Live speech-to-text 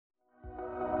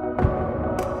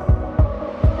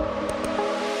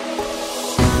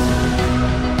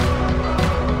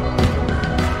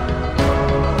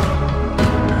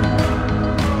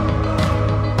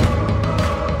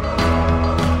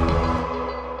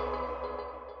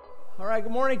All right,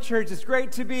 good morning, church. It's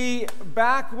great to be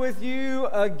back with you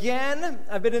again.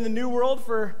 I've been in the New World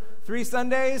for 3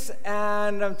 Sundays,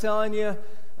 and I'm telling you,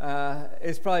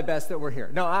 it's probably best that we're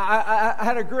here. No, I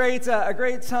had a great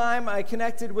time. I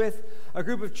connected with a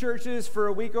group of churches for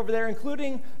a week over there,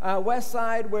 including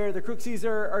Westside, where the Crooksies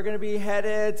are going to be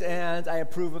headed, and I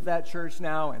approve of that church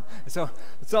now, and so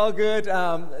it's all good.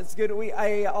 It's good.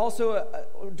 I also,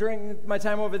 during my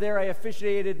time over there, I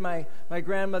officiated my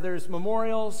grandmother's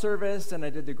memorial service, and I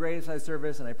did the graveside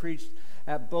service, and I preached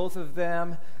at both of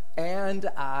them, and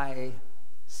I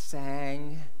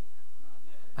sang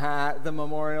at the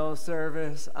memorial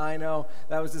service. I know,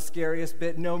 that was the scariest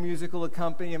bit. No musical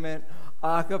accompaniment,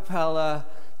 a cappella,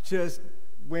 just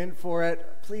went for it.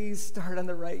 Please start on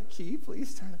the right key,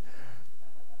 please start.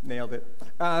 Nailed it.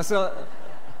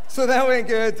 So that went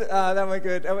good.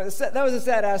 That was a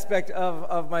sad aspect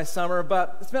of my summer,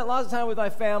 but I spent lots of time with my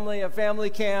family at family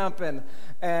camp, and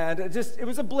it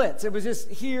was a blitz. It was just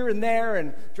here and there,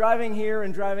 and driving here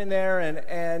and driving there,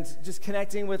 and just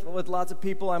connecting with lots of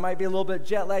people. I might be a little bit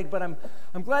jet lagged, but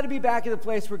I'm glad to be back at the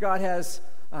place where God has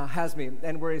me,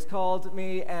 and where He's called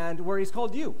me, and where He's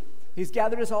called you. He's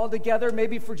gathered us all together,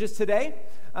 maybe for just today,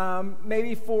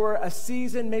 maybe for a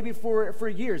season, maybe for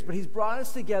years. But He's brought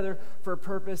us together for a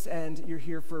purpose, and you're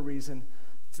here for a reason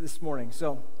this morning.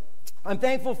 So I'm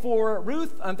thankful for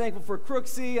Ruth. I'm thankful for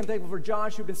Crooksy. I'm thankful for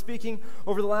Josh, who've been speaking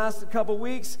over the last couple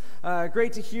weeks.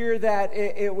 Great to hear that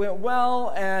it went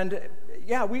well. And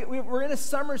yeah, we're in a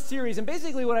summer series. And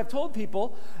basically what I've told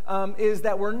people is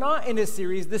that we're not in a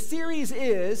series. The series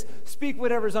is Speak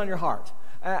Whatever's on Your Heart.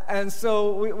 And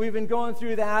so we've been going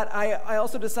through that. I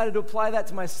also decided to apply that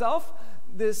to myself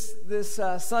this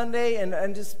Sunday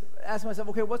and just ask myself,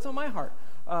 okay, what's on my heart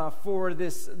for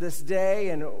this day,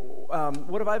 and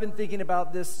what have I been thinking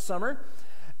about this summer?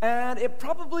 And it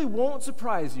probably won't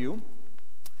surprise you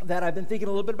that I've been thinking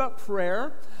a little bit about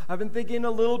prayer. I've been thinking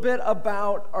a little bit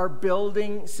about our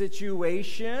building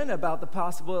situation, about the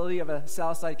possibility of a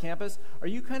Southside campus. Are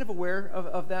you kind of aware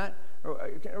of that?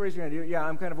 Raise your hand. Yeah,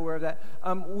 I'm kind of aware of that.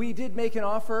 We did make an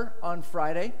offer on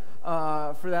Friday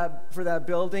for that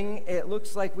building. It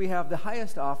looks like we have the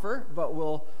highest offer, but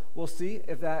we'll see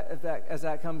if that as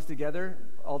that comes together.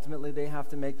 Ultimately, they have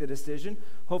to make the decision.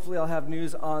 Hopefully, I'll have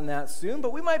news on that soon.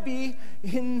 But we might be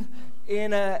in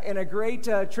a great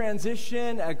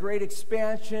transition, a great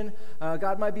expansion.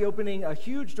 God might be opening a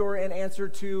huge door in answer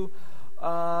to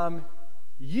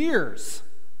years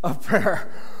of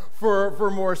prayer for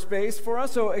more space for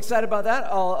us. So excited about that.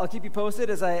 I'll keep you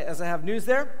posted as I have news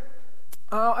there.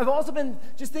 I've also been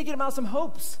just thinking about some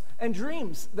hopes and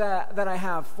dreams that I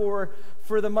have for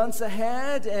the months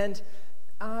ahead. And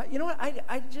you know what?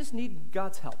 I just need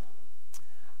God's help.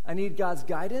 I need God's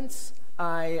guidance.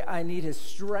 I need His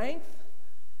strength.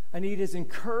 I need His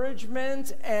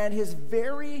encouragement and His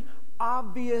very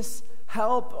obvious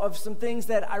help of some things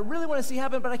that I really want to see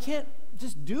happen, but I can't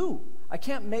just do. I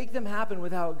can't make them happen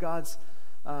without God's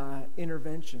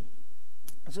intervention.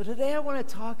 So today I want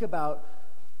to talk about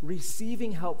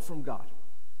receiving help from God.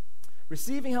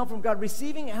 Receiving help from God.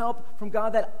 Receiving help from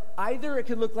God that either it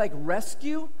could look like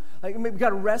rescue, like maybe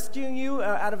God rescuing you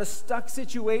out of a stuck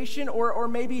situation, or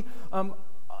maybe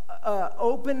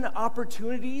open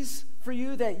opportunities for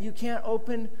you that you can't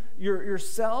open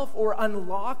yourself, or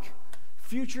unlock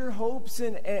future hopes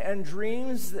and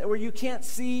dreams where you can't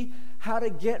see how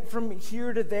to get from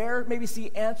here to there, maybe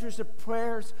see answers to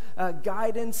prayers,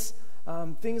 guidance,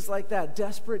 things like that.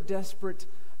 Desperate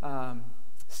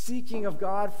seeking of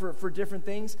God for different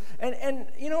things. And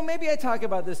you know, maybe I talk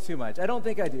about this too much. I don't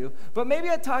think I do. But maybe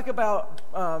I talk about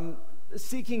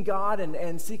seeking God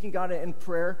and seeking God in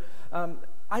prayer.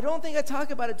 I don't think I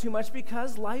talk about it too much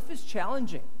because life is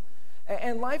challenging.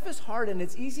 And life is hard, and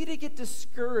it's easy to get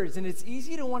discouraged, and it's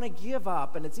easy to want to give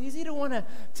up, and it's easy to want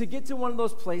to get to one of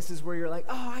those places where you're like,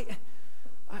 oh,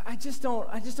 I just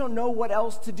don't know what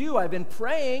else to do. I've been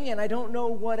praying, and I don't know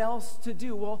what else to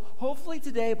do. Well, hopefully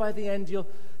today, by the end, you'll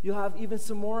have even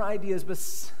some more ideas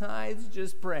besides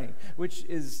just praying, which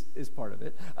is part of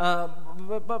it.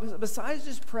 But besides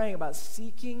just praying, about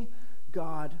seeking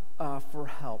God for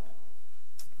help.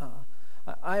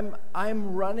 I'm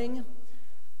running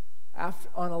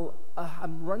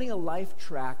a life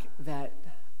track that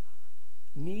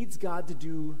needs God to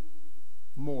do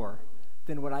more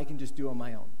than what I can just do on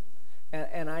my own.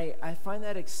 And I find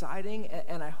that exciting,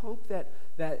 and I hope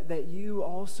that you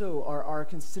also are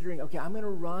considering, okay, I'm going to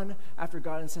run after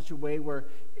God in such a way where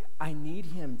I need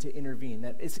him to intervene,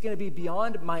 that it's going to be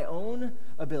beyond my own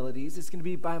abilities, it's going to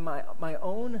be by my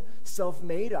own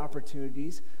self-made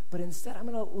opportunities, but instead I'm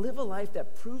going to live a life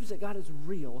that proves that God is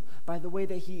real by the way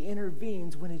that he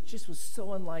intervenes when it just was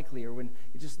so unlikely or when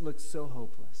it just looked so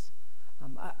hopeless.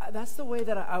 That's the way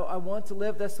that I want to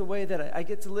live. That's the way that I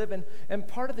get to live. And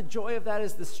part of the joy of that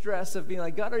is the stress of being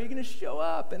like, God, are you going to show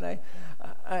up? And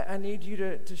I need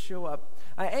you to show up.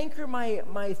 I anchor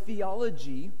my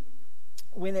theology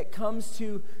when it comes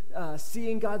to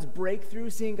seeing God's breakthrough,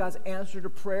 seeing God's answer to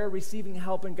prayer, receiving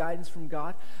help and guidance from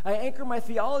God. I anchor my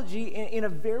theology in a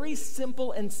very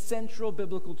simple and central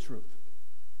biblical truth.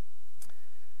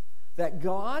 That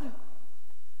God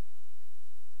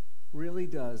really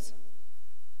does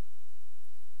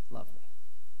love me.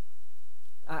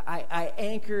 I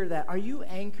anchor that. Are you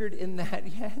anchored in that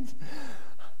yet?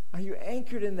 Are you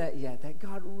anchored in that yet? That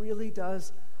God really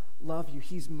does love you.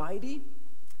 He's mighty.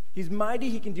 He's mighty.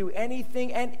 He can do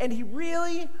anything. And he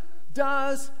really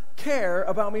does care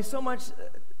about me so much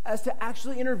as to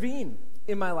actually intervene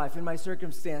in my life, in my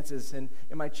circumstances, and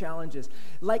in my challenges.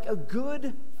 Like a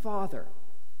good father.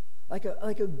 Like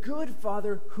a good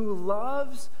father who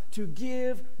loves to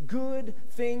give good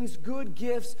things, good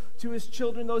gifts to his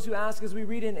children, those who ask, as we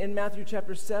read in Matthew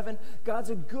chapter 7. God's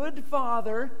a good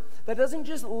father that doesn't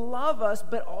just love us,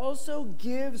 but also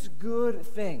gives good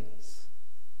things.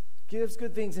 Gives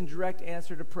good things in direct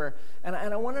answer to prayer. And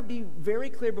I want to be very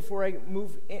clear before I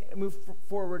move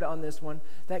forward on this one,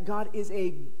 that God is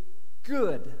a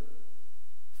good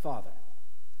father.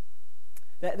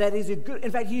 That is a good,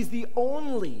 in fact, he's the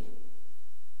only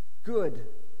good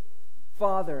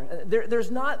father. There's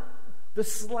not the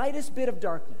slightest bit of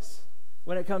darkness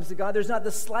when it comes to God. There's not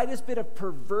the slightest bit of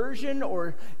perversion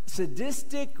or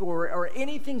sadistic or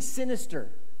anything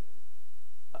sinister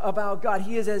about God.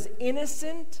 He is as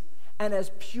innocent and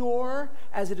as pure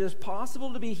as it is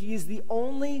possible to be. He is the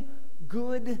only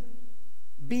good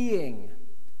being.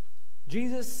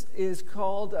 Jesus is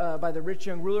called by the rich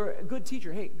young ruler a good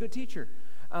teacher. Hey, good teacher.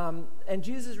 And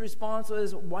Jesus' response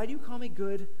was, why do you call me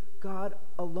good? God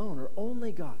alone, or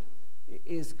only God,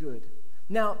 is good.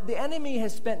 Now, the enemy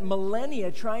has spent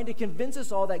millennia trying to convince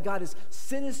us all that God is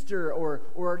sinister,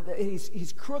 or that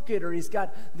he's crooked, or he's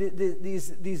got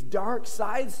these dark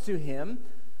sides to him.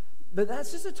 But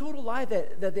that's just a total lie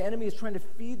that the enemy is trying to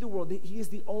feed the world. He is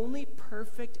the only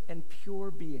perfect and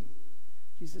pure being.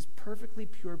 He's this perfectly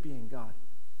pure being, God.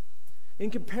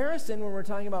 In comparison, when we're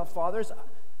talking about fathers,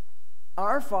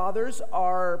 our fathers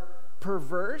are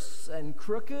perverse and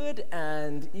crooked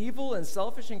and evil and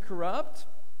selfish and corrupt,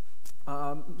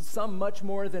 some much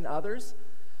more than others.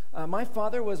 My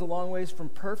father was a long ways from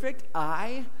perfect.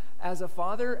 I, as a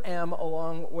father, am a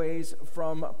long ways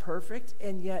from perfect,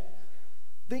 and yet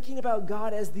thinking about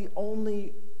God as the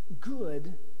only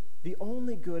good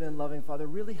and loving father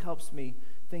really helps me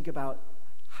think about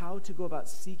how to go about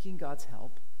seeking God's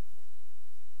help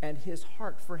and his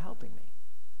heart for helping me.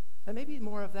 And maybe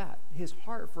more of that, his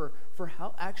heart for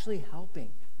help, actually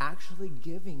helping, actually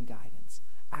giving guidance,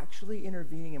 actually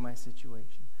intervening in my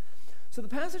situation. So the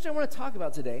passage I want to talk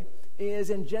about today is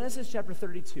in Genesis chapter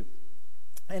 32.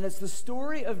 And it's the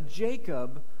story of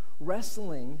Jacob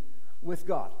wrestling with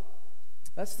God.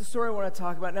 That's the story I want to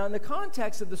talk about. Now, in the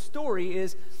context of the story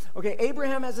is, okay,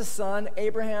 Abraham has a son.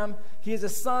 He has a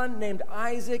son named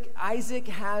Isaac. Isaac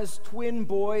has twin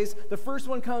boys. The first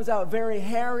one comes out very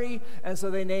hairy, and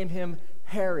so they name him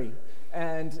Hairy.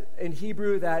 And in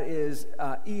Hebrew, that is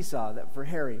Esau, for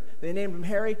hairy. They named him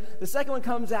Hairy. The second one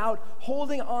comes out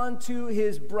holding on to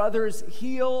his brother's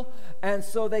heel, and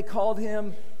so they called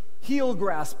him Heel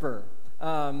Grasper.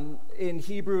 In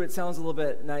Hebrew, it sounds a little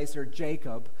bit nicer,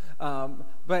 Jacob.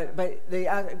 But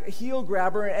they heel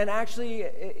grabber, and actually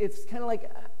it's kind of like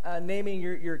naming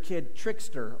your kid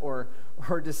Trickster or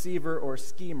Deceiver or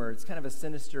Schemer. It's kind of a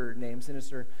sinister name,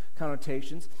 sinister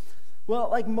connotations. Well,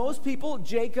 like most people,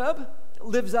 Jacob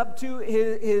lives up to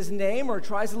his name, or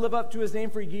tries to live up to his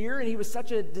name for a year, and he was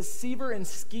such a deceiver and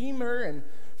schemer and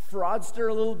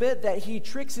fraudster a little bit that he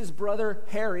tricks his brother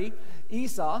Harry,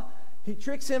 Esau. He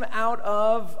tricks him out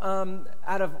of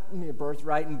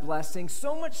birthright and blessing,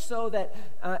 so much so that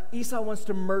Esau wants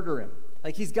to murder him.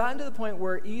 Like, he's gotten to the point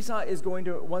where Esau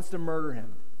wants to murder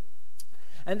him.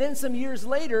 And then some years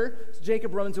later,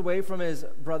 Jacob runs away from his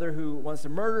brother who wants to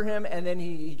murder him, and then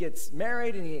he gets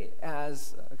married, and he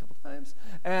has a couple times,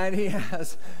 and he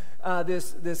has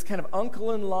this kind of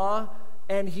uncle-in-law,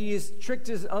 and he's tricked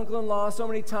his uncle-in-law so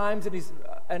many times, and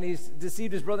and he's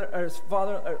deceived his brother, or his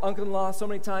father, or uncle-in-law so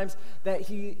many times that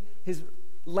his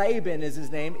Laban is his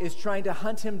name, is trying to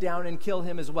hunt him down and kill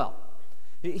him as well.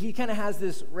 He kind of has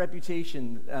this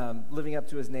reputation living up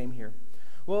to his name here.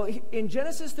 Well, in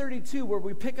Genesis 32, where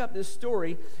we pick up this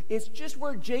story, it's just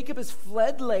where Jacob has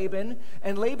fled Laban,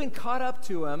 and Laban caught up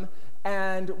to him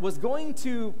and was going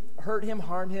to hurt him,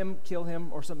 harm him, kill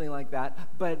him, or something like that.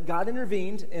 But God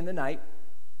intervened in the night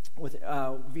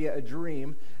via a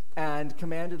dream and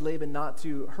commanded Laban not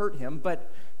to hurt him.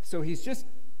 But so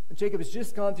Jacob has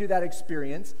just gone through that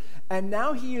experience, and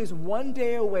now he is one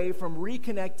day away from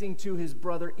reconnecting to his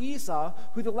brother Esau,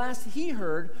 who the last he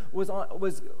heard was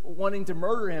wanting to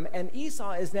murder him, and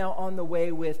Esau is now on the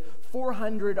way with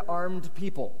 400 armed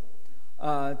people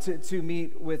to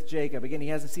meet with Jacob. Again, he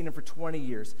hasn't seen him for 20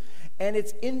 years. And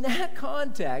it's in that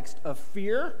context of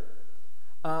fear,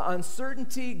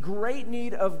 uncertainty, great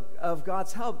need of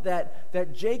God's help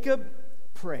that Jacob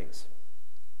prays.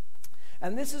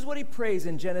 And this is what he prays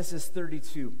in Genesis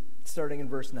 32, starting in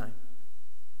verse 9.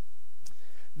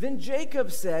 Then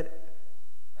Jacob said,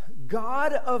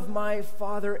 God of my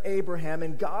father Abraham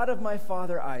and God of my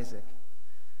father Isaac,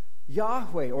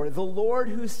 Yahweh, or the Lord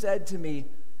who said to me,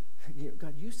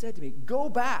 God, you said to me, go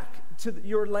back to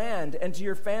your land and to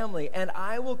your family, and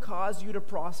I will cause you to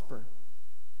prosper.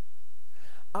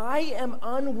 I am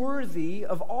unworthy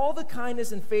of all the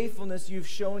kindness and faithfulness you've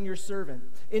shown your servant.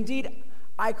 Indeed,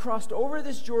 I crossed over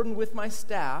this Jordan with my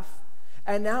staff,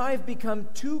 and now I've become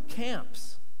two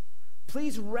camps.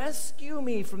 Please rescue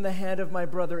me from the hand of my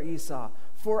brother Esau,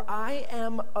 for I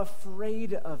am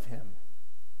afraid of him.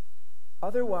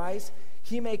 Otherwise,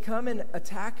 he may come and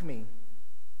attack me,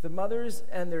 the mothers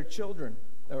and their children.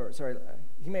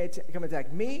 He may come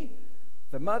attack me,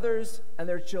 the mothers and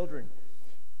their children.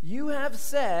 You have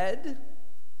said,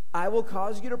 I will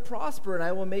cause you to prosper, and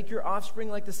I will make your offspring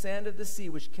like the sand of the sea,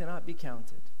 which cannot be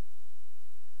counted.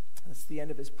 That's the end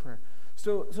of his prayer.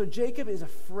 So Jacob is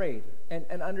afraid,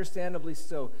 and understandably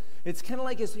so. It's kind of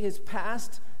like his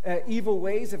past evil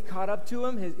ways have caught up to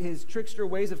him. His trickster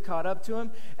ways have caught up to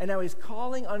him. And now he's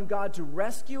calling on God to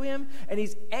rescue him. And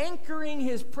he's anchoring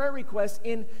his prayer request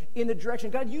in the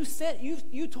direction. God, you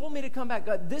told me to come back.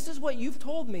 God, this is what you've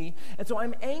told me. And so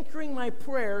I'm anchoring my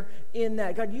prayer in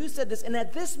that. God, you said this. And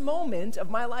at this moment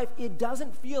of my life, it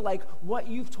doesn't feel like what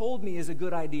you've told me is a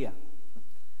good idea.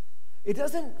 It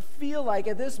doesn't feel like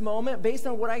at this moment, based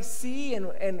on what I see and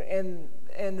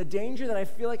the danger that I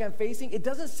feel like I'm facing, it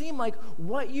doesn't seem like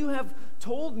what you have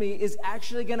told me is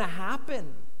actually going to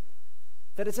happen,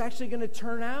 that it's actually going to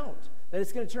turn out, that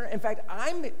it's going to turn. In fact,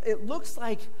 it looks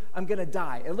like I'm going to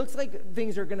die. It looks like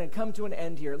things are going to come to an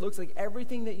end here. It looks like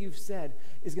everything that you've said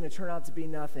is going to turn out to be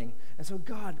nothing. And so,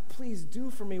 God, please do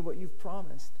for me what you've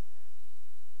promised.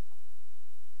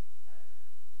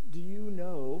 Do you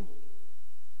know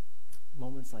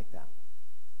moments like that,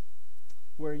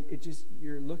 where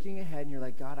you're looking ahead and you're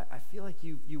like, God, I feel like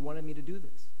you wanted me to do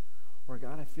this, or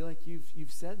God, I feel like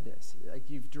you've said this, like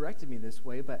you've directed me this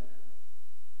way, but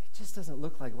it just doesn't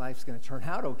look like life's going to turn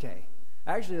out okay.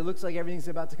 Actually, it looks like everything's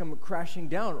about to come crashing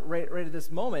down right at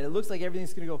this moment. It looks like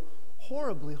everything's going to go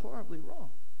horribly, horribly wrong.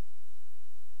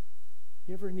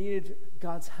 You ever needed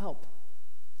God's help?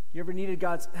 You ever needed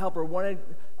God's help or wanted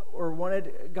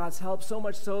God's help so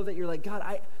much so that you're like, God,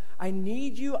 I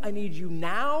need you. I need you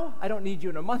now. I don't need you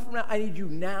in a month from now. I need you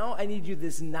now. I need you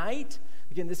this night.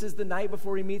 Again, this is the night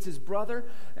before he meets his brother,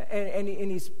 and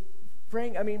he's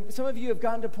praying. I mean, some of you have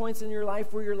gotten to points in your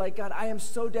life where you're like, God, I am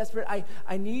so desperate.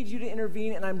 I need you to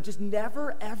intervene, and I'm just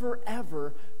never, ever,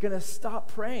 ever going to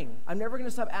stop praying. I'm never going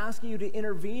to stop asking you to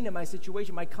intervene in my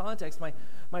situation, my context,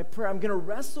 my prayer. I'm going to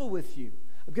wrestle with you.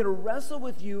 I'm going to wrestle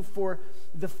with you for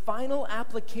the final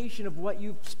application of what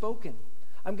you've spoken.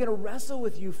 I'm going to wrestle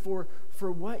with you for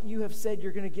what you have said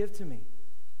you're going to give to me.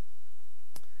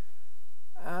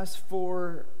 As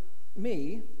for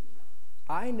me,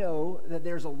 I know that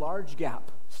there's a large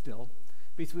gap still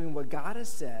between what God has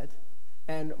said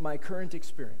and my current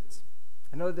experience.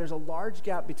 I know that there's a large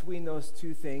gap between those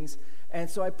two things, and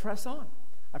so I press on.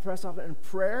 I press on in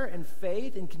prayer and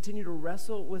faith and continue to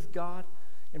wrestle with God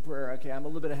in prayer. Okay, I'm a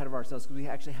little bit ahead of ourselves because we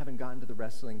actually haven't gotten to the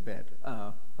wrestling bit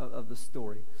of the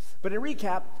story. But in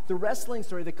recap, the wrestling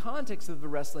story, the context of the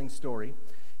wrestling story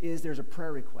is there's a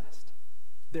prayer request.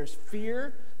 There's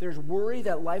fear, there's worry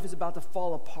that life is about to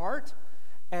fall apart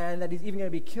and that he's even going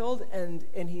to be killed, and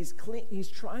he's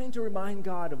trying to remind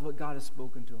God of what God has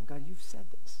spoken to him. God, you've said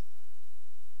this,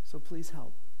 so please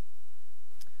help.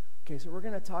 Okay, so we're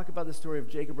going to talk about the story of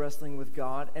Jacob wrestling with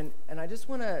God, and I just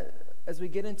want to, as we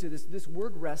get into this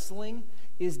word wrestling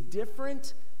is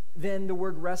different than the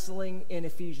word wrestling in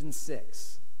Ephesians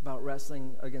 6. about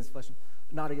wrestling against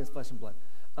not against flesh and blood.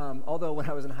 Although when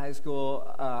I was in high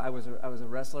school, I was a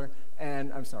wrestler,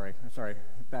 and I'm sorry,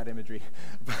 bad imagery,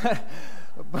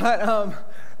 but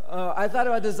I thought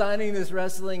about designing this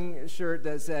wrestling shirt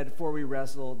that said "For we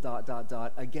wrestle ...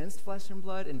 against flesh and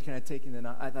blood," and kind of taking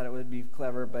the. I thought it would be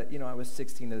clever, but I was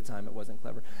 16 at the time; it wasn't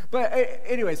clever. But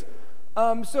anyways.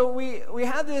 So we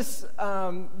have this,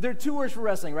 there are two words for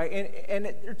wrestling, right? And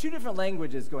there are two different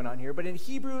languages going on here. But in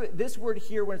Hebrew, this word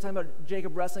here, when it's talking about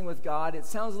Jacob wrestling with God, it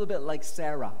sounds a little bit like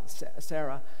Sarah.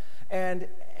 And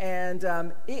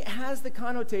it has the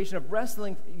connotation of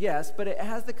wrestling, yes, but it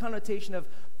has the connotation of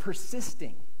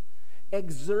persisting,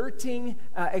 exerting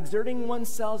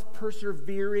oneself,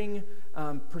 persevering,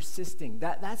 persisting.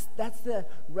 That's the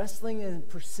wrestling and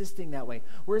persisting that way.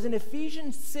 Whereas in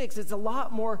Ephesians 6, it's a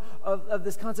lot more of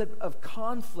this concept of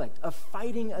conflict, of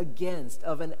fighting against,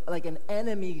 of an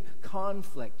enemy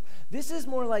conflict. This is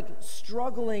more like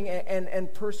struggling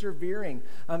and persevering.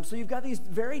 So you've got these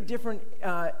very different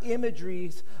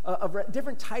imageries of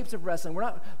different types of wrestling.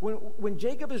 When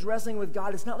Jacob is wrestling with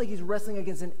God, it's not like he's wrestling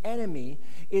against an enemy.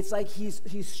 It's like he's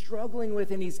struggling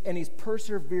with and he's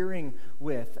persevering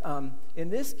with. In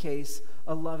this case,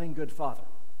 a loving good father,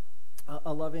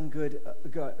 a loving good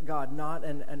God, not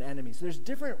an enemy. So there's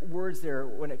different words there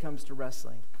when it comes to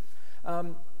wrestling.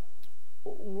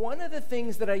 One of the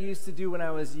things that I used to do when I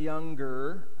was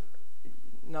younger,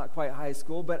 not quite high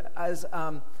school, but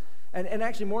and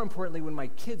actually more importantly, when my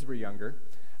kids were younger,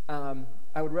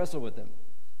 I would wrestle with them.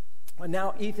 And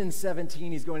now Ethan's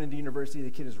 17, he's going into university,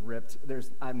 the kid is ripped.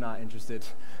 I'm not interested.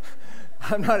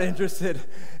 I'm not interested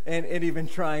in even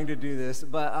trying to do this.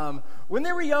 But when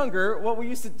they were younger, what we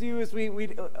used to do is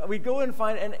we'd go and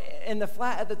find, and in the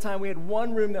flat at the time, we had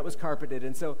one room that was carpeted.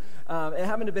 And so it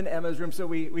happened to have been Emma's room. So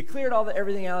we cleared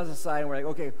everything out aside, and we're like,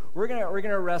 okay, we're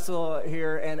gonna wrestle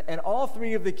here. And all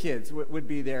three of the kids would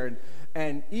be there.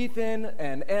 And Ethan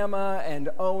and Emma and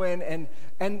Owen,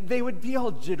 and they would be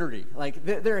all jittery. Like,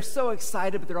 they're so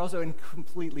excited, but they're also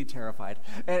completely terrified.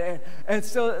 And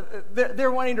so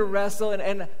they're wanting to wrestle,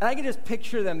 and I can just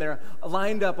picture them there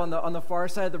lined up on the far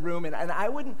side of the room, and I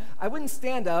wouldn't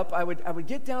stand up. I would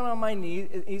get down on my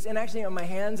knees, and actually on my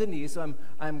hands and knees, so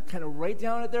I'm kind of right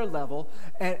down at their level,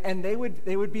 and they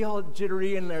would be all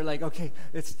jittery, and they're like, okay,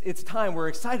 it's time. We're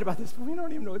excited about this, but we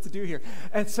don't even know what to do here.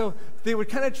 And so they would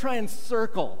kind of try and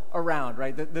circle around,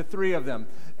 right? The three of them,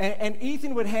 and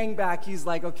Ethan would hang back. He's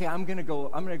like, okay, I'm gonna go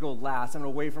last. I'm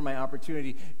gonna wait for my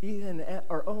opportunity.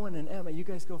 Owen and Emma, you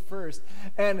guys go first.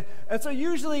 And so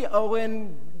usually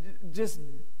Owen, just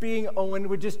being Owen,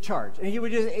 would just charge, and he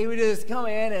would just come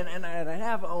in, and I'd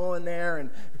have Owen there,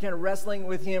 and kind of wrestling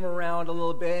with him around a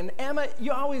little bit. And Emma,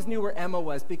 you always knew where Emma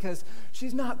was because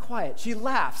she's not quiet. She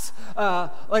laughs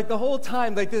like the whole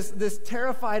time, like this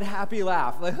terrified, happy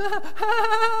laugh, like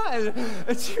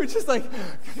and she would just like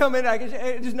come in. I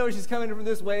just know she's coming from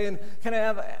this way, and kind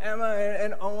of have Emma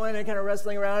and Owen and kind of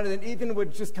wrestling around, and then Ethan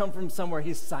would just come from somewhere.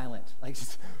 He's silent, like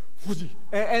just.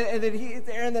 And then he's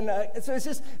there, and then so it's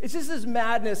just this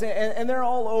madness, and they're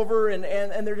all over, and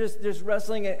they're just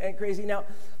wrestling and crazy. Now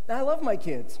I love my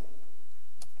kids.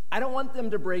 I don't want them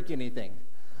to break anything,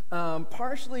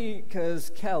 partially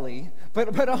because Kelly,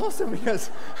 but also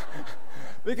because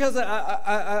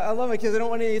I love my kids. I don't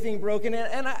want anything broken.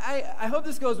 And I hope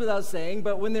this goes without saying,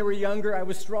 but when they were younger, I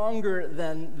was stronger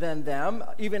than them,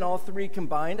 even all three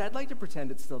combined. I'd like to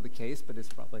pretend it's still the case, but it's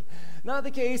probably not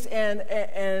the case.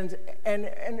 And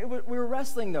we were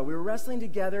wrestling, though. We were wrestling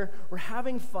together. We're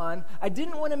having fun. I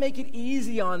didn't want to make it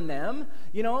easy on them,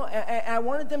 I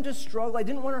wanted them to struggle. I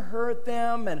didn't want to hurt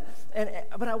them,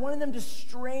 but I wanted them to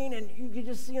strain, and you could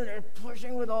just see them, they're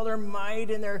pushing with all their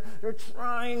might, and they're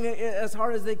trying as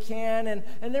hard as they can, and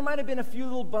there might have been a few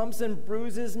little bumps and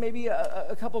bruises, maybe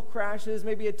a couple crashes,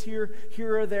 maybe a tear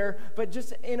here or there, but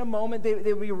just in a moment they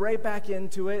would be right back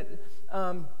into it,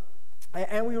 and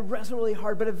we would wrestle really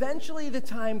hard. But eventually the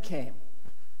time came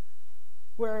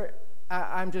where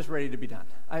I'm just ready to be done.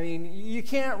 I mean, you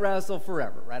can't wrestle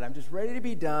forever, right? I'm just ready to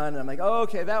be done, and I'm like, oh,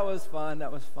 okay, that was fun.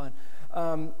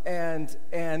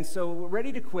 And so we're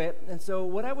ready to quit, and so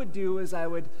what I would do is I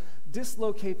would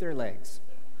dislocate their legs.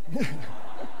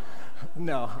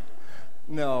 No,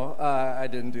 I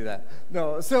didn't do that.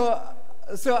 No, so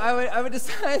I would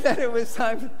decide that it was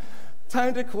time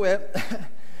to quit,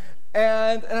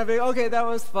 and I'd be like, okay, that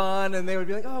was fun, and they would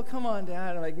be like, oh, come on,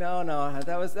 Dad. I'm like, no,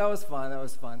 that was fun.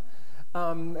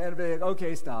 And I'd be like,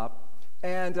 okay, stop,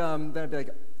 and then I'd be like,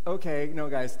 okay, no,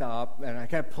 guys, stop, and I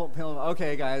kept pulling,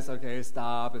 okay, guys, okay,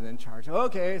 stop, and then charge,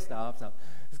 okay, stop.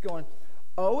 It's going.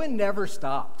 Owen never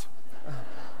stopped.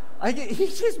 He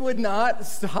just would not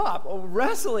stop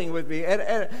wrestling with me.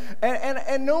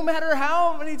 And no matter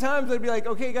how many times I'd be like,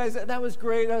 okay, guys, that was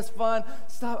great. That was fun.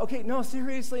 Stop. Okay, no,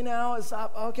 seriously now.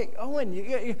 Stop. Okay, Owen,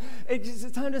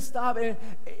 it's time to stop. And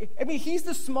I mean, he's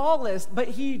the smallest, but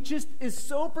he just is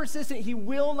so persistent. He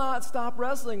will not stop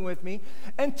wrestling with me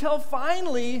until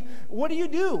finally, what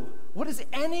do? What does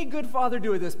any good father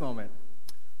do at this moment?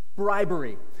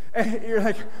 Bribery. And you're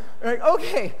like,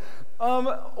 okay,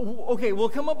 we'll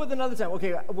come up with another time.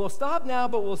 Okay, we'll stop now,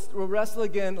 but we'll wrestle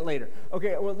again later.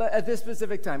 Okay, well, at this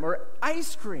specific time. Or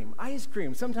ice cream.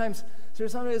 Sometimes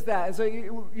it's that. And so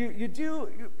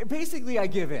basically I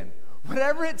give in.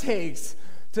 Whatever it takes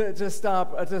to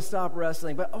stop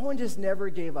wrestling. But Owen just never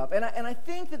gave up. And I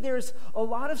think that there's a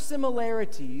lot of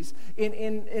similarities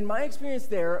in my experience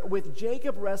there with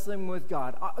Jacob wrestling with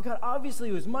God. God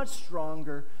obviously was much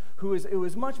stronger, it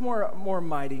was much more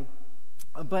mighty,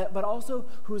 but also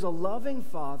who is a loving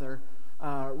father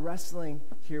wrestling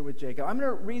here with Jacob. I'm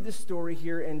going to read the story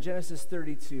here in Genesis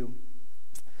 32,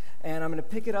 and I'm going to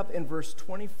pick it up in verse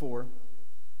 24.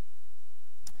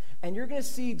 And you're going to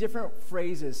see different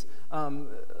phrases,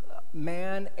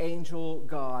 man, angel,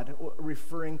 God,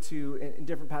 referring to in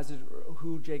different passages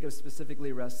who Jacob's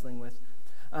specifically wrestling with.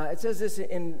 It says this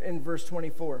in verse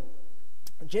 24.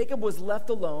 Jacob was left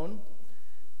alone,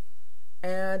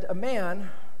 and a man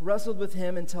wrestled with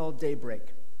him until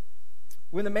daybreak.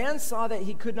 When the man saw that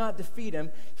he could not defeat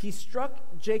him, he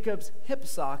struck Jacob's hip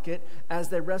socket as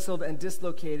they wrestled and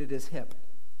dislocated his hip.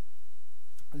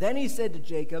 Then he said to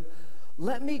Jacob,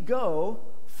 "Let me go,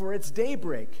 for it's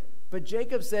daybreak." But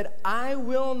Jacob said, "I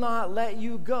will not let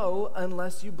you go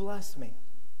unless you bless me."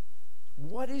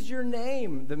 "What is your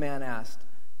name?" the man asked.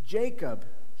 "Jacob,"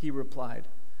 he replied.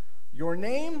 "Your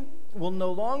name will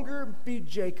no longer be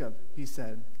Jacob," he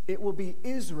said. "It will be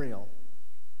Israel,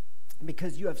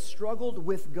 because you have struggled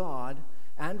with God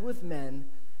and with men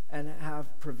and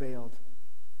have prevailed."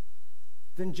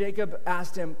 Then Jacob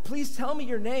asked him, "Please tell me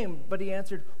your name." But he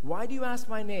answered, "Why do you ask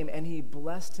my name?" And he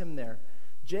blessed him there.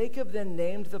 Jacob then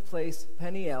named the place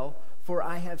Peniel, "For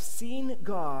I have seen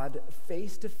God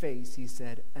face to face," he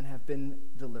said, "and have been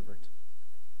delivered."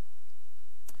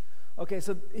 Okay,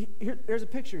 so here's a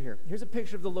picture here. Here's a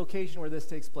picture of the location where this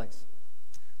takes place.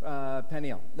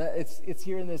 Peniel. It's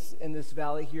here in this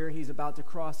valley here. He's about to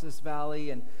cross this valley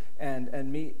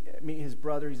and meet his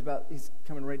brother. He's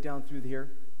coming right down through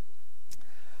here.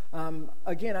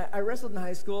 Again, I wrestled in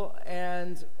high school,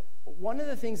 and one of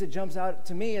the things that jumps out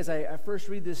to me as I first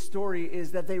read this story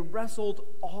is that they wrestled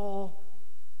all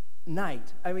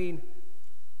night. I mean,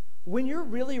 when you're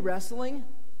really wrestling,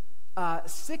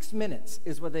 6 minutes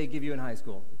is what they give you in high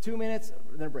school. 2 minutes,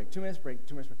 then a break. 2 minutes, break.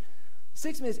 2 minutes, break.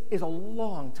 6 minutes is a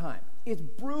long time. It's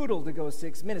brutal to go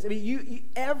 6 minutes. I mean, you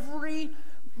every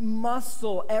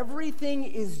muscle, everything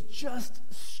is just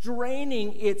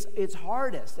straining its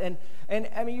hardest. And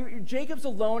I mean, Jacob's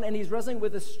alone, and he's wrestling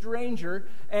with a stranger.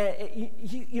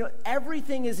 And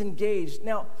everything is engaged.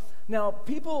 Now,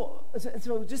 people.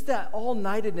 So just that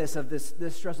all-nightedness of this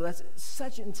stressful. That's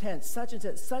such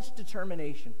such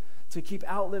determination to keep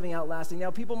outlasting.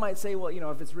 Now, people might say, well,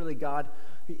 if it's really God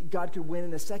could win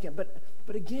in a second.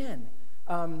 But again,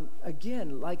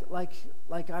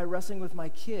 like I wrestling with my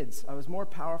kids, I was more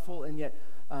powerful, and yet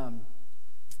I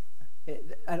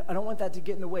don't want that to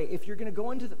get in the way. If you're going to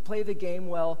go into play the game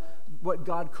well, what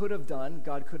God could have done,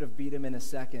 God could have beat him in a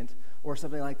second or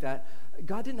something like that.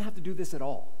 God didn't have to do this at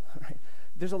all. Right?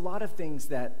 There's a lot of things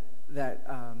that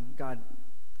God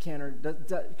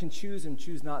can choose and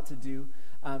choose not to do.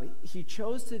 He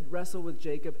chose to wrestle with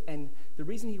Jacob, and the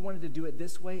reason he wanted to do it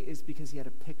this way is because he had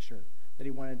a picture that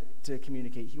he wanted to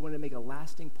communicate. He wanted to make a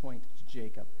lasting point to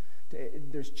Jacob.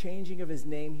 There's changing of his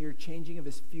name here, changing of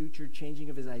his future, changing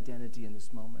of his identity in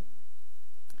this moment.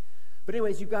 But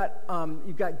anyways, you've got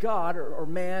God or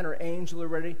man or angel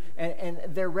already, and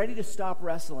they're ready to stop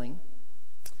wrestling,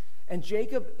 and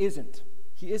Jacob isn't.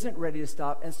 He isn't ready to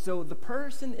stop, and so the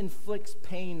person inflicts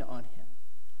pain on him.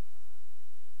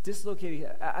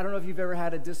 Dislocated. I don't know if you've ever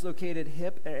had a dislocated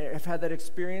hip. I've had that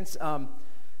experience.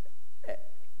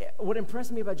 What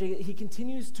impressed me about Jacob, he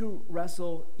continues to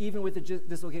wrestle even with the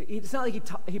dislocated. It's not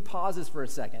like he pauses for a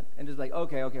second and just like,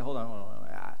 okay, hold on.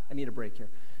 I need a break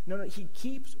here. No, he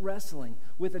keeps wrestling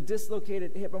with a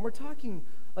dislocated hip, and we're talking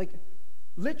like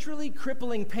literally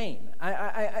crippling pain.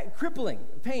 Crippling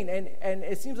pain, and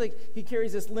it seems like he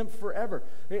carries this limp forever.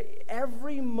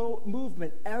 Every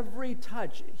movement, every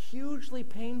touch, hugely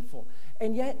painful,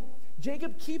 and yet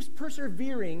Jacob keeps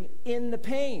persevering in the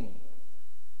pain.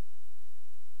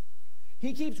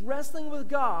 He keeps wrestling with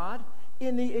God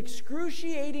in the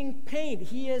excruciating pain.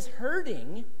 He is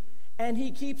hurting, And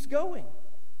he keeps going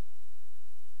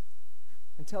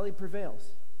until he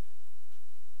prevails.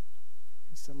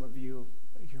 Some of you,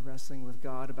 you're wrestling with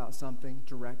God about something,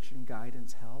 direction,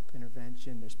 guidance, help,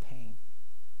 intervention. There's pain.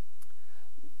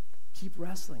 Keep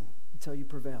wrestling until you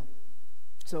prevail.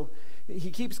 So he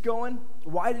keeps going.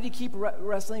 Why did he keep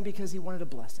wrestling? Because he wanted a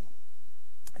blessing.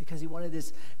 Because he wanted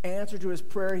this answer to his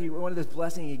prayer. He wanted this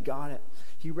blessing. He got it.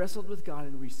 He wrestled with God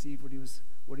and received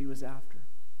what he was after.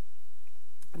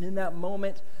 And in that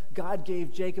moment, God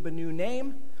gave Jacob a new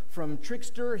name, from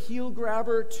trickster, heel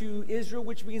grabber, to Israel,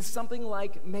 which means something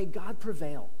like, may God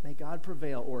prevail. May God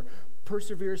prevail, or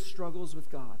perseveres, struggles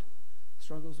with God.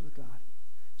 Struggles with God.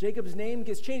 Jacob's name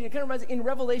gets changed. It kind of reminds, in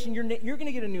Revelation, you're going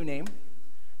to get a new name.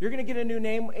 You're going to get a new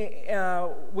name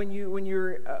when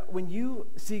you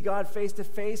see God face to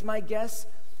face. My guess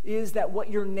is that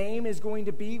what your name is going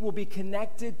to be will be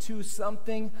connected to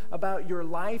something about your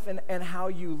life and how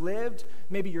you lived,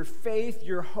 maybe your faith,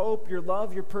 your hope, your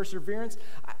love, your perseverance.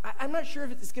 I'm not sure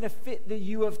if it's going to fit the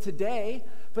you of today,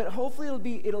 but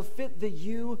hopefully it'll fit the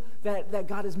you that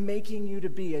God is making you to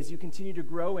be as you continue to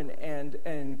grow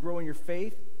and grow in your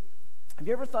faith. Have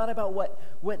you ever thought about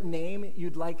what name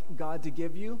you'd like God to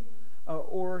give you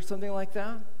or something like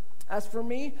that? As for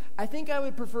me, I think I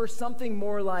would prefer something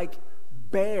more like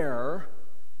Bear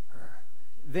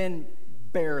than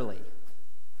barely.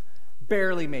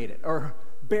 Barely made it, or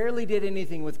barely did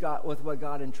anything with what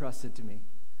God entrusted to me.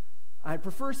 I'd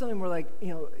prefer something more like,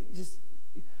 just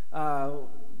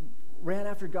ran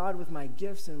after God with my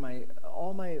gifts and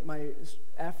all my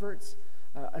efforts.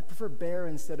 I'd prefer Bear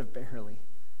instead of barely.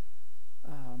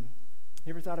 You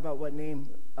ever thought about what name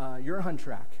you're on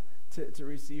track to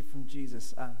receive from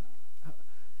Jesus?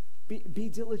 Be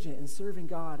diligent in serving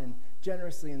God and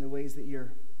generously in the ways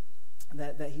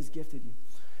that He's gifted you.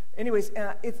 Anyways,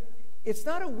 it's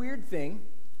not a weird thing,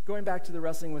 going back to the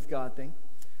wrestling with God thing,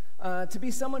 to be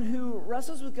someone who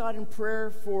wrestles with God in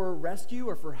prayer for rescue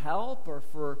or for help or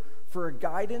for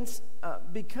guidance,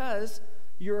 because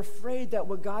you're afraid that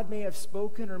what God may have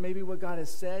spoken or maybe what God has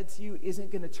said to you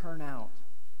isn't going to turn out.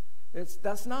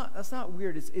 That's not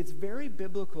weird. It's very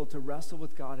biblical to wrestle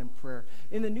with God in prayer.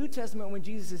 In the New Testament, when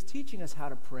Jesus is teaching us how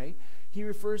to pray, he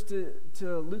refers to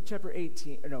Luke chapter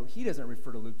 18. No, he doesn't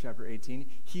refer to Luke chapter 18.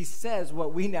 He says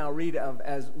what we now read of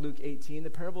as Luke 18, the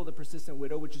parable of the persistent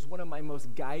widow, which is one of my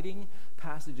most guiding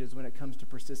passages when it comes to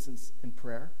persistence in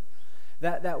prayer.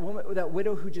 That woman, that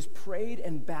widow who just prayed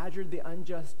and badgered the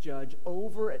unjust judge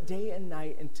over day and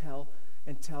night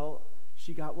until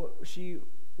she got what she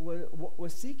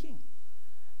was seeking.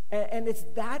 And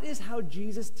that is how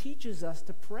Jesus teaches us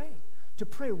to pray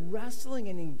wrestling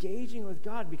and engaging with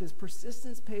God, because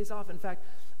persistence pays off. In fact,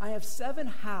 I have 7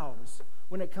 hows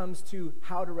when it comes to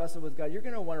how to wrestle with God. You're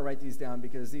going to want to write these down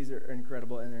because these are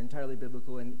incredible and they're entirely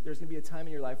biblical, and there's going to be a time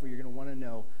in your life where you're going to want to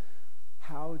know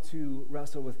how to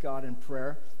wrestle with God in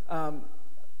prayer.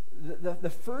 The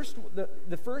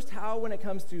first how when it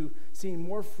comes to seeing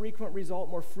more frequent result,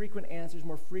 more frequent answers,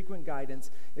 more frequent guidance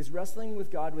is wrestling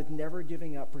with God with never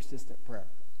giving up persistent prayer.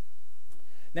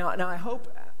 Now I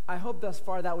hope thus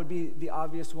far that would be the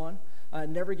obvious one.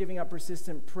 Never giving up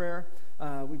persistent prayer.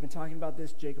 We've been talking about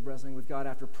this, Jacob wrestling with God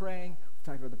after praying. We've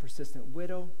talked about the persistent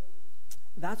widow.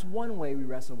 That's one way we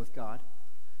wrestle with God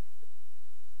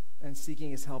and seeking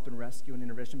His help and rescue and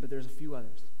intervention, but there's a few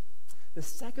others. The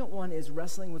second one is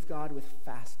wrestling with God with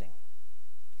fasting.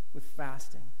 With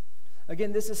fasting.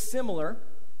 Again, this is similar,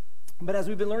 but as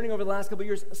we've been learning over the last couple of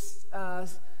years,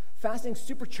 fasting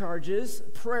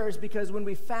supercharges prayers, because when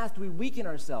we fast, we weaken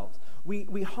ourselves.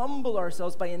 We humble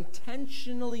ourselves by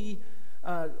intentionally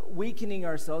weakening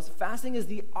ourselves. Fasting is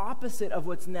the opposite of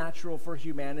what's natural for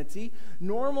humanity.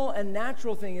 Normal and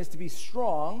natural thing is to be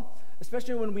strong,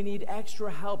 especially when we need extra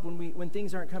help, when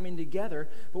things aren't coming together.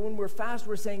 But when we're fast,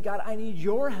 we're saying, God, I need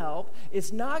your help.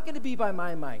 It's not going to be by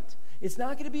my might. It's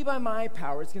not going to be by my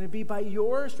power. It's going to be by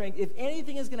your strength. If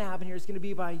anything is going to happen here, it's going to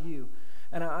be by you.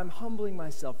 And I'm humbling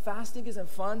myself. Fasting isn't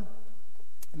fun.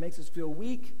 It makes us feel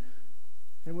weak.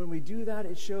 And when we do that,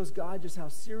 it shows God just how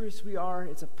serious we are.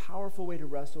 It's a powerful way to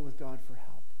wrestle with God for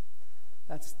help.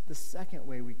 That's the second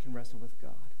way we can wrestle with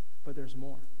God. But there's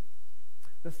more.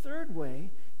 The third way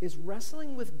is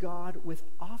wrestling with God with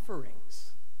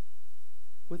offerings.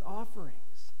 With offerings.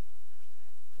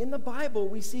 In the Bible,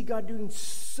 we see God doing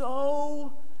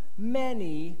so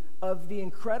many of the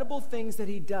incredible things that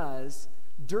He does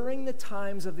during the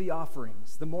times of the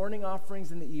offerings, the morning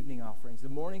offerings and the evening offerings, the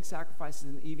morning sacrifices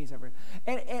and the evening sacrifices.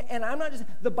 And I'm not just,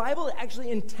 the Bible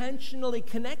actually intentionally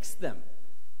connects them.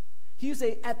 He would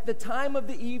say, at the time of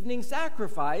the evening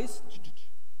sacrifice,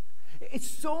 It's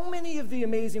so many of the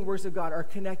amazing works of God are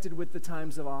connected with the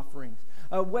times of offerings.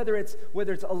 Whether it's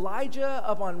Elijah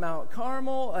up on Mount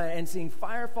Carmel and seeing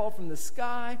fire fall from the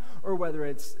sky, or whether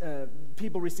it's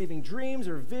people receiving dreams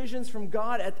or visions from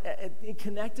God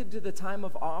connected to the time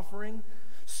of offering.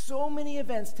 So many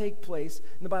events take place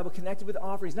in the Bible connected with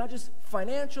offerings, not just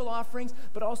financial offerings,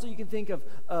 but also you can think of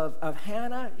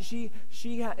Hannah. She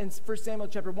in 1 Samuel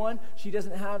chapter 1, she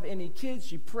doesn't have any kids.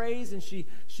 She prays and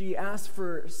she asks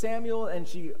for Samuel, and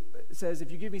she says,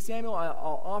 if you give me Samuel,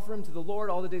 I'll offer him to the Lord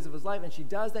all the days of his life. And she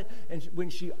does that. And when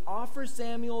she offers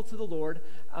Samuel to the Lord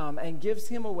and gives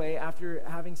him away after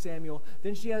having Samuel,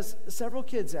 then she has several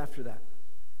kids after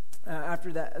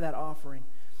that offering.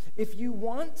 If you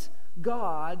want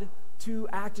God to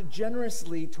act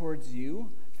generously towards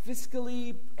you,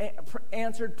 fiscally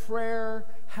answered prayer,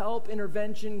 help,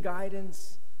 intervention,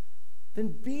 guidance, then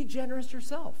be generous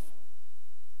yourself.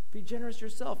 Be generous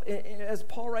yourself. As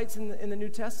Paul writes in the New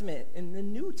Testament, in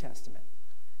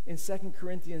 2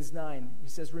 Corinthians 9, he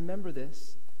says, remember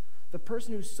this, the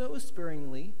person who sows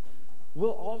sparingly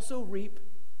will also reap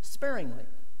sparingly.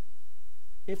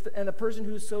 And the person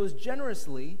who sows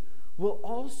generously will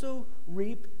also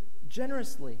reap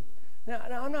generously. Now,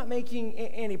 I'm not making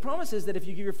any promises that if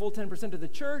you give your full 10% to the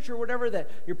church or whatever, that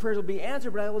your prayers will be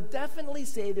answered, but I will definitely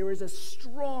say there is a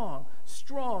strong,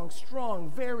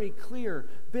 very clear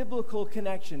biblical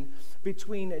connection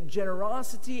between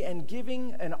generosity and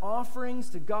giving and offerings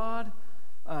to God.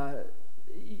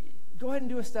 Go ahead and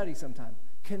do a study sometime,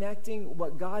 connecting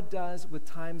what God does with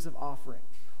times of offering,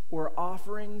 or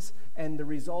offerings and the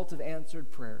result of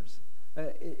answered prayers.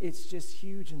 It's just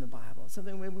huge in the Bible. It's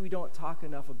something maybe we don't talk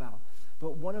enough about.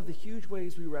 But one of the huge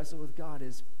ways we wrestle with God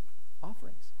is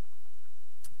offerings.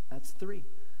 That's 3.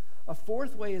 A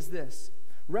 4th way is this: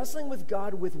 wrestling with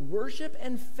God with worship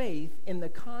and faith in the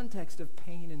context of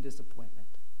pain and disappointment.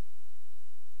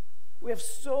 We have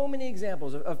so many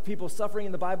examples of people suffering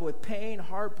in the Bible with pain,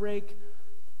 heartbreak,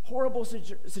 horrible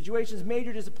situations,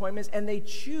 major disappointments, and they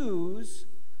choose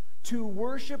to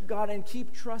worship God and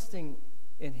keep trusting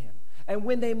in Him. And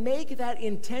when they make that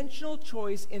intentional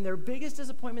choice in their biggest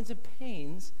disappointments and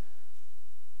pains,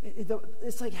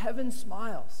 it's like heaven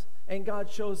smiles and God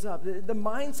shows up. The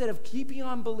mindset of keeping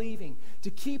on believing, to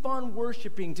keep on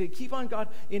worshiping, to keep on God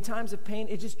in times of pain,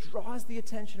 it just draws the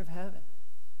attention of heaven.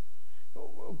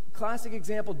 Classic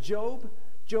example, Job.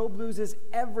 Job loses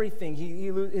everything.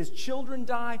 His children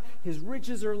die, his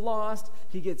riches are lost,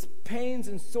 he gets pains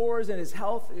and sores, and his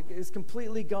health is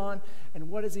completely gone. And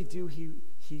what does he do?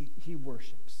 He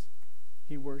worships.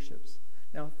 He worships.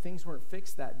 Now, things weren't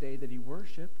fixed that day that he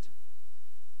worshipped.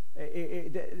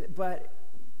 But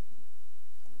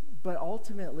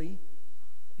ultimately,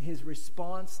 his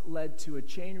response led to a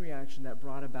chain reaction that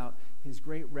brought about his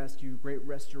great rescue, great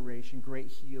restoration, great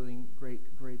healing,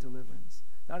 great deliverance.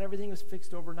 Not everything was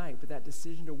fixed overnight, but that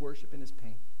decision to worship in his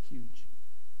pain, huge.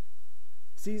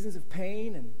 Seasons of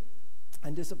pain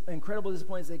and incredible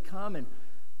disappointments, they come, and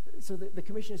so the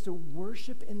commission is to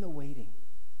worship in the waiting,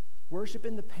 worship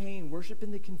in the pain, worship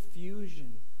in the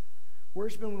confusion,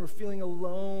 worship when we're feeling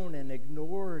alone and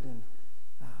ignored, and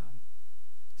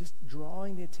just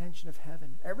drawing the attention of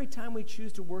heaven. Every time we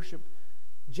choose to worship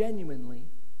genuinely,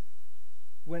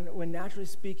 when naturally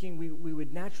speaking we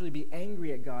would naturally be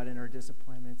angry at God in our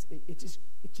disappointments, it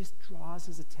just draws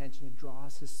His attention, it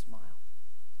draws His smile.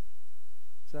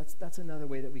 So that's another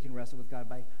way that we can wrestle with God,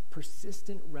 by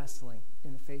persistent wrestling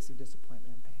in the face of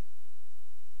disappointment and pain.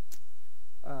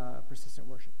 Persistent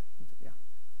worship. Yeah.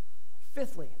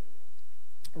 5thly,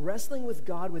 wrestling with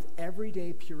God with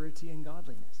everyday purity and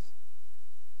godliness.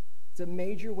 It's a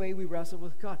major way we wrestle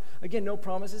with God. Again, no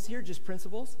promises here, just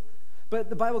principles. But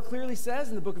the Bible clearly says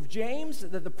in the book of James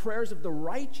that the prayers of the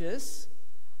righteous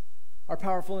are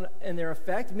powerful in their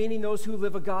effect, meaning those who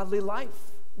live a godly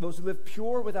life, those who live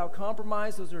pure without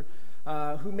compromise, those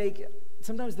are who make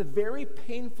sometimes the very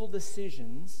painful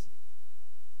decisions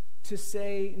to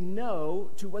say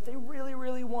no to what they really,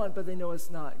 really want, but they know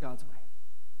it's not God's way.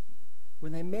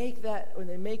 When they make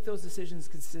those decisions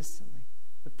consistently,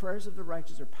 the prayers of the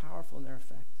righteous are powerful in their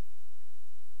effect.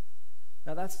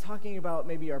 Now that's talking about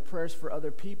maybe our prayers for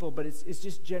other people, but it's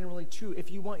just generally true.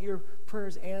 If you want your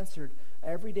prayers answered,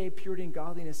 everyday purity and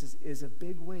godliness is a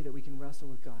big way that we can wrestle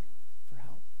with God for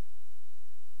help.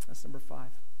 That's number 5.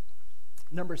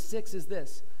 Number 6 is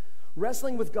this: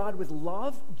 wrestling with God with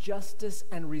love, justice,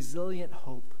 and resilient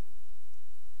hope.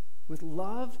 With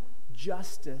love,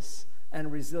 justice, and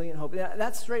resilient hope.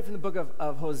 That's straight from the book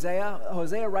of Hosea.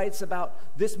 Hosea writes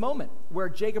about this moment where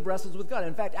Jacob wrestles with God.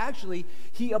 In fact, actually,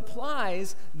 he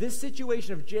applies this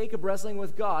situation of Jacob wrestling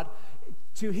with God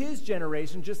to his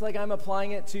generation, just like I'm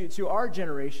applying it to our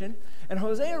generation. And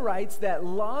Hosea writes that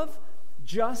love,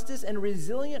 justice, and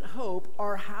resilient hope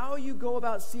are how you go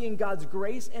about seeing God's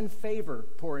grace and favor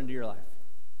pour into your life.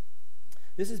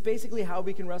 This is basically how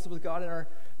we can wrestle with God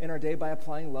in our day, by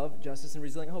applying love, justice, and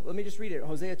resilient hope. Let me just read it.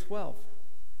 Hosea 12.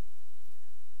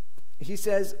 He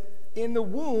says, in the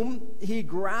womb, he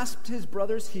grasped his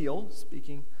brother's heel,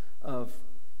 speaking of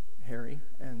Harry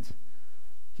and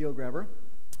heel grabber,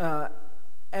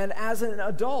 and as an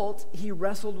adult, he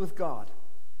wrestled with God.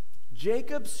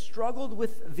 Jacob struggled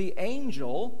with the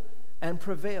angel and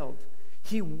prevailed.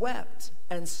 He wept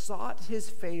and sought his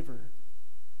favor.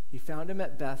 He found him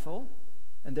at Bethel,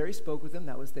 and there he spoke with him.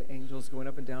 That was the angels going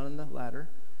up and down in the ladder.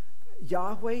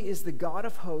 Yahweh is the God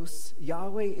of hosts.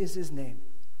 Yahweh is his name.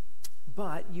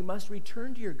 But you must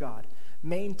return to your God.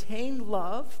 Maintain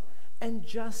love and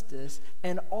justice,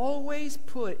 and always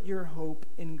put your hope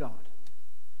in God.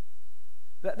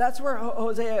 That's where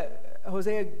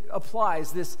Hosea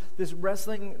applies this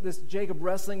wrestling, this Jacob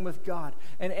wrestling with God,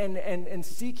 and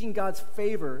seeking God's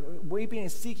favor, weeping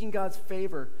and seeking God's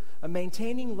favor,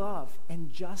 maintaining love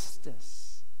and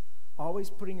justice,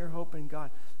 always putting your hope in God.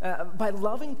 By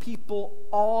loving people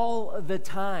all the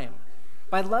time,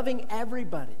 by loving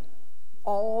everybody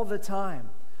all the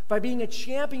time, by being a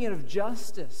champion of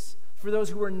justice for those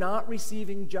who are not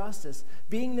receiving justice,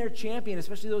 being their champion,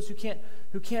 especially those who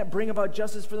can't bring about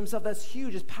justice for themselves. That's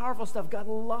huge. It's powerful stuff. God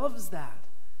loves that.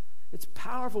 It's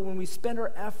powerful when we spend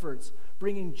our efforts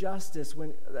bringing justice,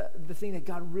 when the thing that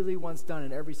God really wants done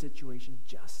in every situation,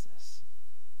 justice.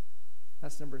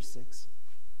 That's number 6.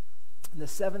 And the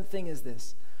 7th thing is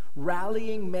this: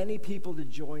 rallying many people to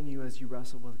join you as you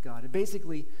wrestle with God. And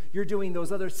basically, you're doing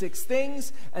those other 6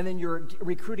 things, and then you're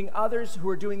recruiting others who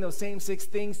are doing those same 6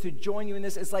 things to join you in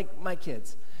this. It's like my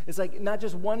kids. It's like not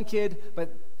just one kid,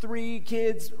 but 3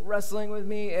 kids wrestling with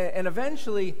me. And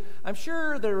eventually, I'm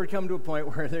sure there would come to a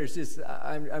point where there's just,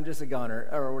 I'm just a goner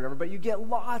or whatever. But you get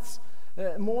lots,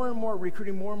 more and more,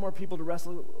 recruiting more and more people to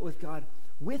wrestle with God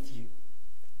with you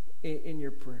in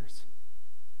your prayers.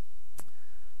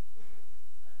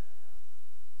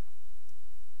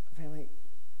 Family,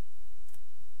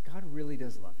 God really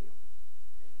does love you.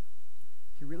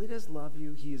 He really does love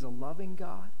you. He is a loving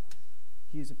God.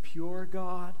 He is a pure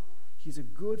God. He's a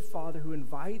good Father who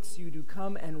invites you to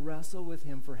come and wrestle with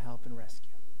him for help and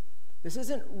rescue. This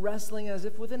isn't wrestling as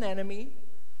if with an enemy,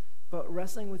 but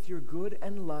wrestling with your good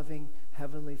and loving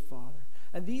Heavenly Father.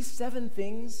 And these 7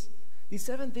 things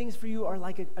for you are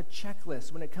like a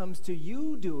checklist when it comes to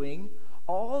you doing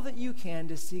all that you can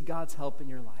to see God's help in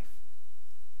your life.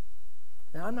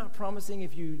 Now, I'm not promising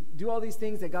if you do all these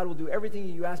things that God will do everything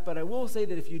you ask, but I will say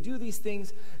that if you do these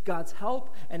things, God's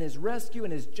help and his rescue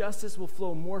and his justice will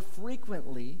flow more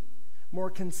frequently, more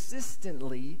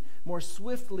consistently, more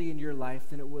swiftly in your life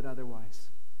than it would otherwise.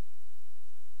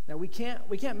 Now, we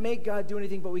can't make God do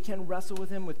anything, but we can wrestle with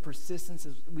him with persistence,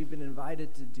 as we've been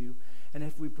invited to do. And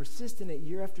if we persist in it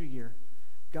year after year,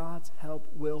 God's help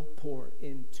will pour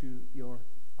into your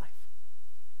life.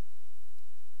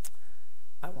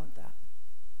 I want that.